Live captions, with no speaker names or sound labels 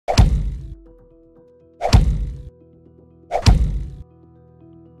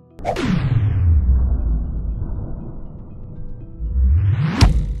Hey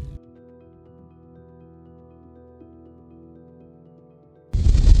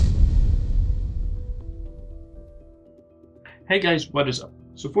guys, what is up?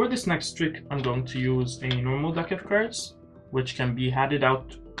 So for this next trick, I'm going to use a normal deck of cards, which can be handed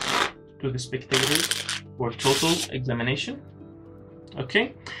out to the spectators for total examination.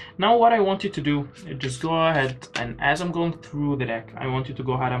 Okay, now what I want you to do is just go ahead, and as I'm going through the deck, I want you to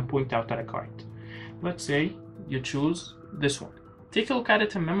go ahead and point out at a card. Let's say you choose this one. Take a look at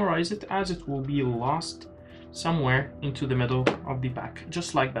it and memorize it, as it will be lost somewhere into the middle of the pack,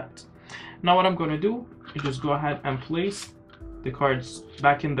 just like that. Now what I'm going to do is just go ahead and place the cards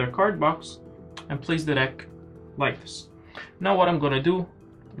back in their card box and place the deck like this. Now what I'm going to do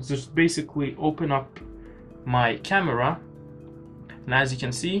is just basically open up my camera, and as you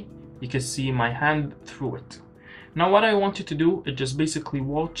can see my hand through it. Now what I want you to do is just basically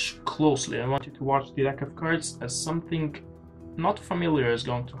watch closely. I want you to watch the deck of cards as something not familiar is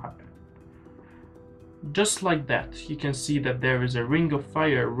going to happen. Just like that, you can see that there is a ring of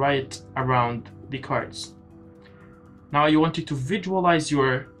fire right around the cards. Now I want you to visualize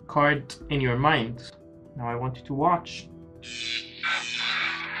your card in your mind. Now I want you to watch.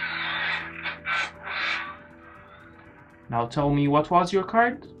 Now tell me, what was your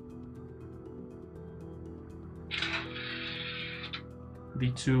card?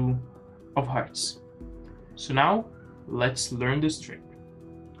 The Two of Hearts. So now let's learn this trick.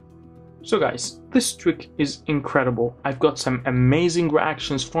 So guys, this trick is incredible. I've got some amazing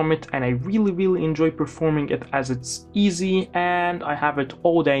reactions from it, and I really enjoy performing it, as it's easy and I have it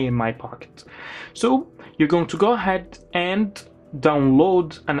all day in my pocket. So you're going to go ahead and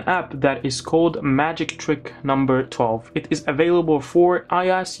download an app that is called Magic Trick number 12. It is available for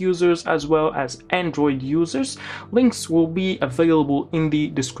iOS users as well as Android users. Links will be available in the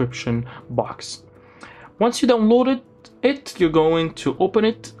description box. Once you download it, you're going to open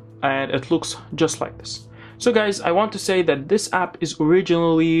it, and it looks just like this. So guys, I want to say that this app is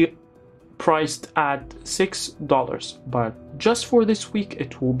originally priced at $6, but just for this week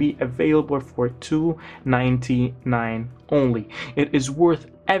it will be available for $2.99 only. It is worth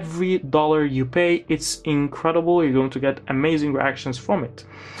every dollar you pay. It's incredible. You're going to get amazing reactions from it.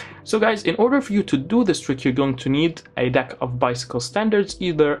 So guys, in order for you to do this trick, you're going to need a deck of bicycle standards,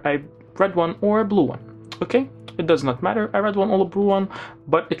 either a red one or a blue one. Okay, it does not matter, a red one or a blue one,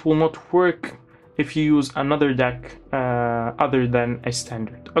 but it will not work if you use another deck other than a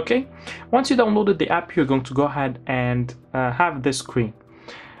standard. Okay, once you downloaded the app, you're going to go ahead and have this screen.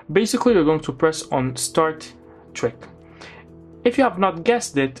 Basically, you're going to press on Start Trick. If you have not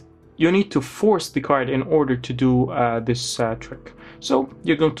guessed it, you need to force the card in order to do this trick. So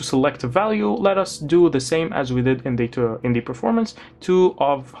you're going to select a value. Let us do the same as we did in the performance, Two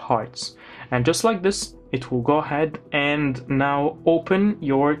of Hearts. And just like this, it will go ahead and now open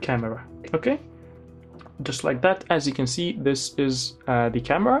your camera. Okay, just like that. As you can see, this is the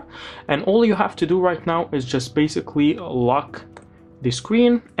camera, and all you have to do right now is just basically lock the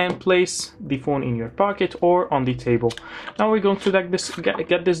screen and place the phone in your pocket or on the table. Now we're going to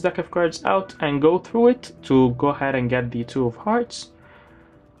get this deck of cards out and go through it to go ahead and get the Two of Hearts.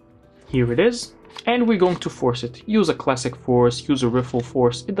 Here it is. And we're going to force it. Use a classic force, use a riffle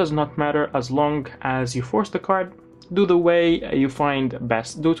force, it does not matter as long as you force the card. Do the way you find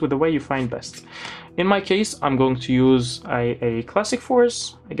best. Do it with the way you find best. In my case, I'm going to use a classic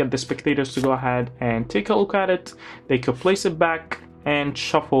force. I get the spectators to go ahead and take a look at it. They could place it back and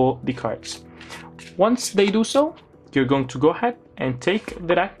shuffle the cards. Once they do so, you're going to go ahead and take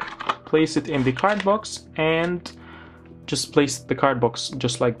the deck, place it in the card box, and just place the card box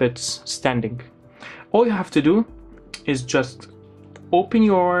just like that's standing. All you have to do is just open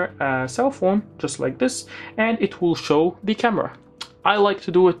your cell phone just like this, and it will show the camera. I like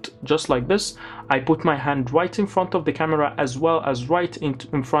to do it just like this. I put my hand right in front of the camera as well as right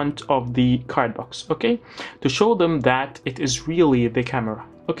in front of the card box, okay? To show them that it is really the camera,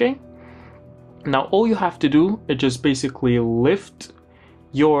 okay? Now all you have to do is just basically lift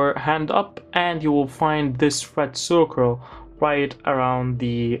your hand up, and you will find this red circle right around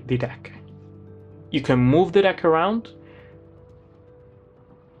the deck. You can move the deck around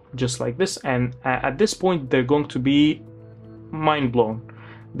just like this, and at this point they're going to be mind blown.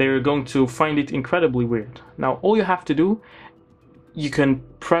 They're going to find it incredibly weird. Now all you have to do, you can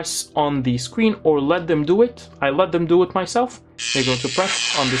press on the screen or let them do it. I let them do it myself. They're going to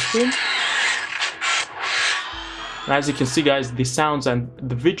press on the screen, and as you can see guys, the sounds and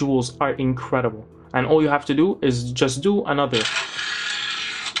the visuals are incredible. And all you have to do is just do another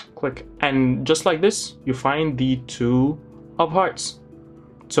click, and just like this you find the Two of Hearts.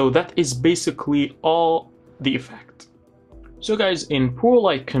 So that is basically all the effect. So guys, in poor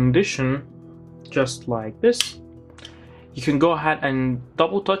light condition, just like this, you can go ahead and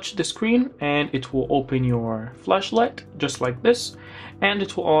double touch the screen and it will open your flashlight just like this, and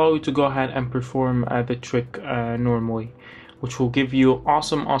it will allow you to go ahead and perform the trick normally, which will give you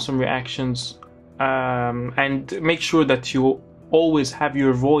awesome reactions. And make sure that you always have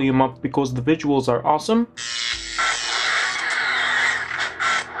your volume up because the visuals are awesome.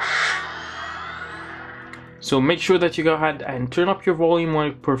 So make sure that you go ahead and turn up your volume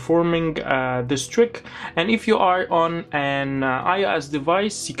while performing this trick. And if you are on an iOS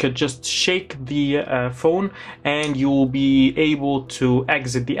device, you could just shake the phone and you will be able to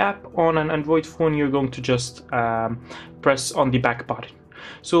exit the app. On an Android phone, you're going to just press on the back button.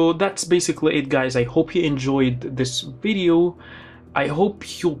 So that's basically it, guys. I hope you enjoyed this video. I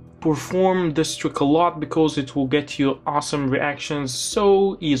hope you'll perform this trick a lot because it will get you awesome reactions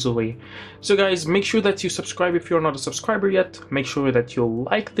so easily. So guys, make sure that you subscribe if you're not a subscriber yet. Make sure that you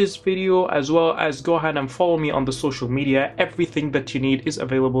like this video, as well as go ahead and follow me on the social media. Everything that you need is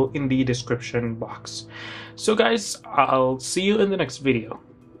available in the description box. So guys, I'll see you in the next video.